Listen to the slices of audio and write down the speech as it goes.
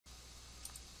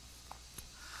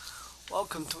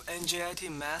Welcome to NJIT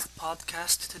Math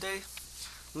Podcast today.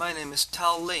 My name is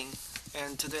Tao Ling,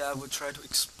 and today I will try to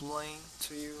explain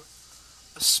to you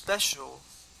a special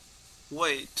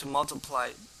way to multiply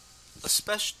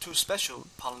two special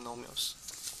polynomials.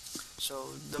 So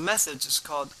the method is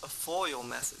called a FOIL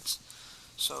method.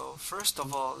 So first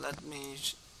of all, let me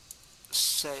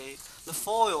say the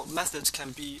FOIL methods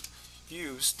can be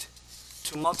used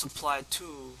to multiply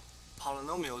two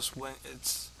polynomials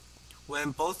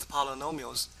when both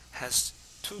polynomials has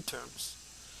two terms.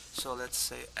 So let's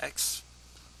say x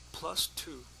plus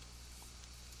 2,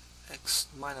 x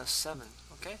minus 7,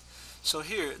 okay? So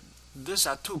here, these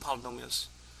are two polynomials.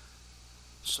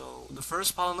 So the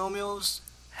first polynomial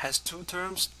has two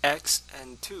terms, x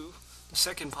and 2. The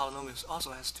second polynomial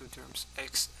also has two terms,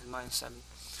 x and minus 7.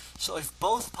 So if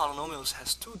both polynomials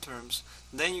has two terms,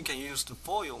 then you can use the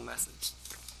FOIL methods.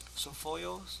 So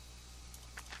FOIL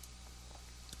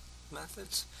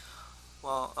methods,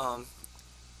 for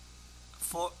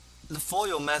the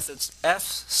FOIL methods, F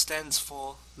stands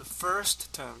for the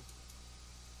first term,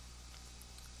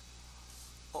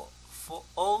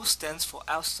 O stands for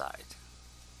outside,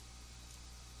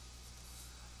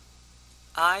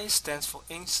 I stands for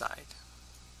inside,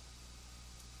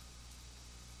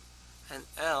 and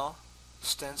L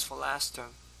stands for last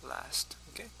term, last.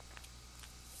 Okay.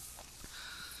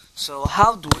 So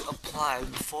how do we apply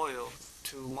the FOIL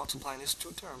to multiply these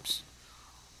two terms?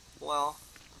 Well,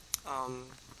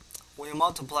 when you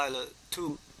multiply the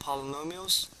two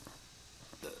polynomials,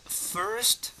 the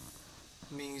first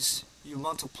means you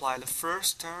multiply the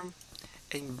first term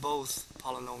in both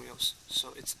polynomials.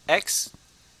 So it's x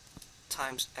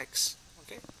times x.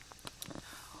 Okay.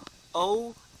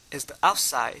 O is the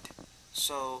outside.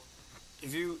 So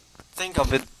if you think of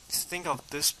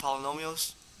this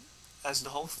polynomials as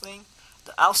the whole thing,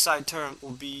 the outside term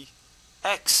will be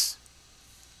x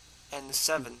and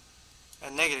 7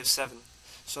 and negative 7.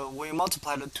 So when you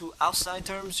multiply the two outside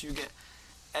terms, you get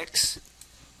x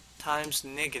times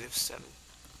negative 7.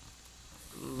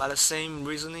 By the same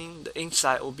reasoning, the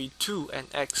inside will be 2 and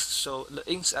x, so the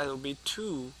inside will be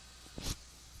 2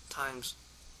 times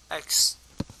x.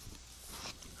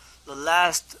 The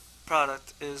last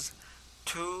product is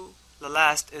 2. The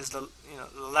last is the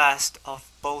last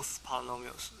of both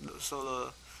polynomials. So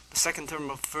the second term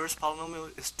of the first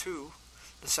polynomial is 2.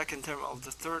 The second term of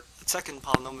the second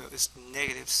polynomial is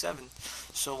negative 7.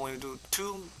 So when you do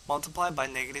 2 multiplied by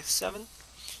negative 7,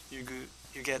 you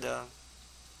get a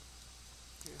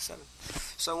 7.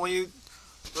 So when you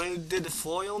did the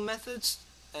FOIL methods,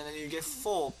 and then you get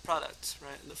 4 products,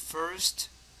 right? The first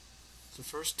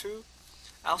two,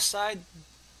 outside,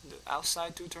 the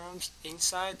outside two terms,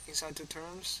 inside 2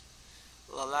 terms,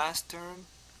 the last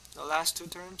two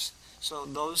terms. So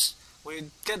when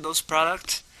you get those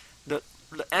products, the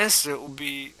answer will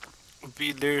be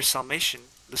their summation,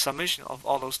 the summation of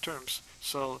all those terms.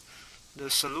 So the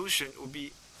solution will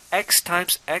be x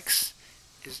times x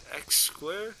is x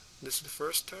squared, this is the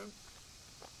first term,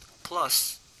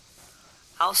 plus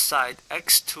outside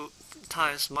x2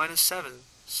 times minus 7,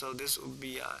 so this will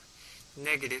be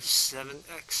negative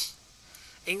 7x.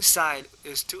 Inside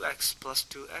is 2x plus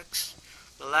 2x.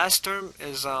 The last term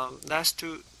is last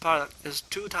two product is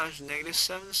 2 times negative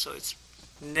 7, so it's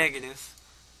negative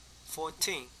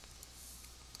 14.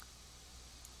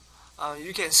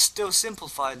 You can still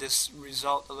simplify this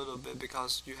result a little bit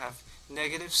because you have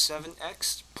negative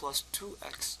 7x plus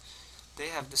 2x. They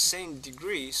have the same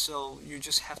degree, so you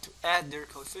just have to add their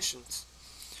coefficients.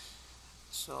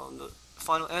 So the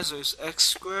final answer is x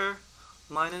squared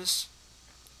minus,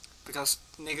 because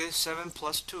negative 7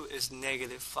 plus 2 is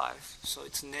negative 5. So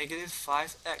it's negative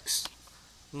 5x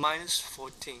minus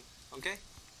 14. Okay?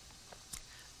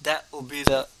 That will be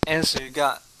the answer you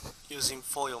got using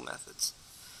FOIL methods.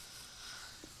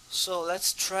 So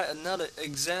let's try another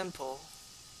example.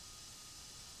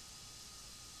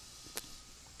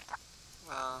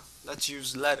 Let's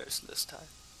use letters this time.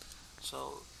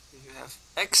 So you have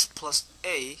x plus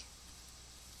a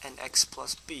and x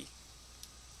plus b.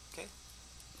 Okay?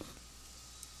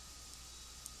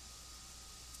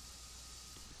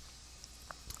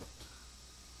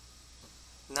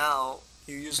 Now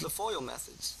you use the FOIL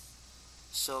methods.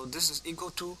 So this is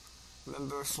equal to,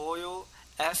 remember FOIL,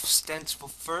 F stands for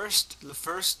first. The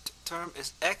first term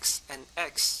is x and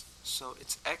x. So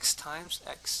it's x times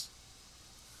x.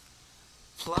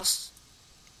 Plus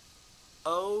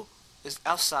O is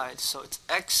outside, so it's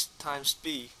x times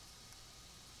b.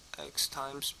 X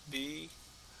times b.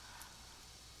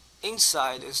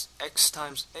 Inside is x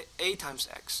times a times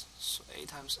x. So a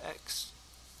times x.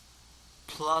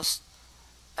 Plus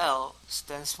L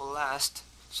stands for last,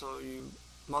 so you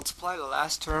multiply the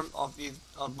last term of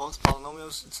both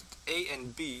polynomials. It's a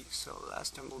and b, so the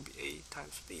last term will be a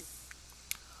times b.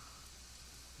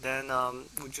 Then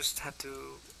we just have to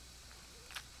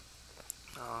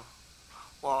uh,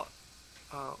 well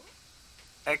uh,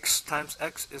 x times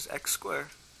x is x squared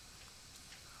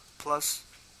plus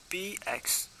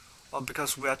bx. Well,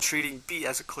 because we are treating b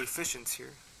as a coefficient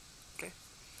here, okay,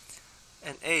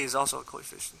 and a is also a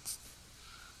coefficient,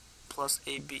 plus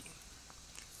ab.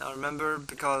 Now remember,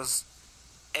 because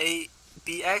a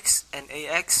bx and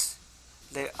ax,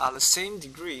 they are the same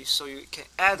degree, so you can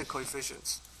add the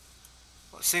coefficients.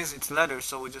 Well, since it's letters,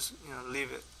 so we just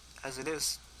leave it as it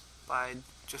is by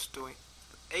just doing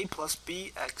a plus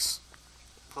bx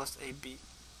plus ab.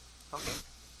 Okay,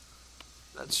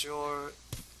 that's your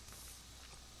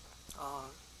uh,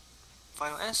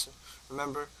 final answer.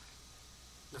 Remember,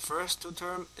 the first two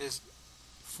term is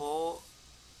for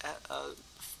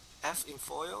f in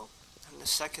FOIL, and the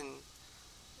second,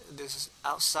 this is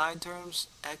outside terms,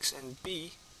 x and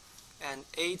b, and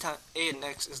a and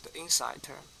x is the inside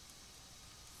term.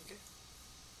 Okay,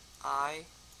 I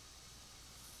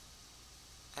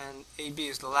and ab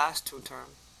is the last two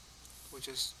term, which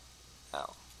is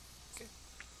l. Okay,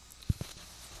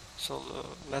 so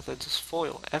the method is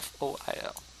FOIL,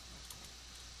 FOIL.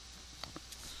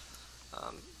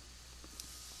 Um,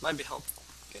 might be helpful.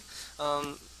 Okay,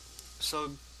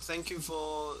 so thank you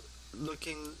for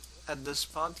looking at this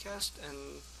podcast,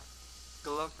 and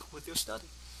good luck with your study.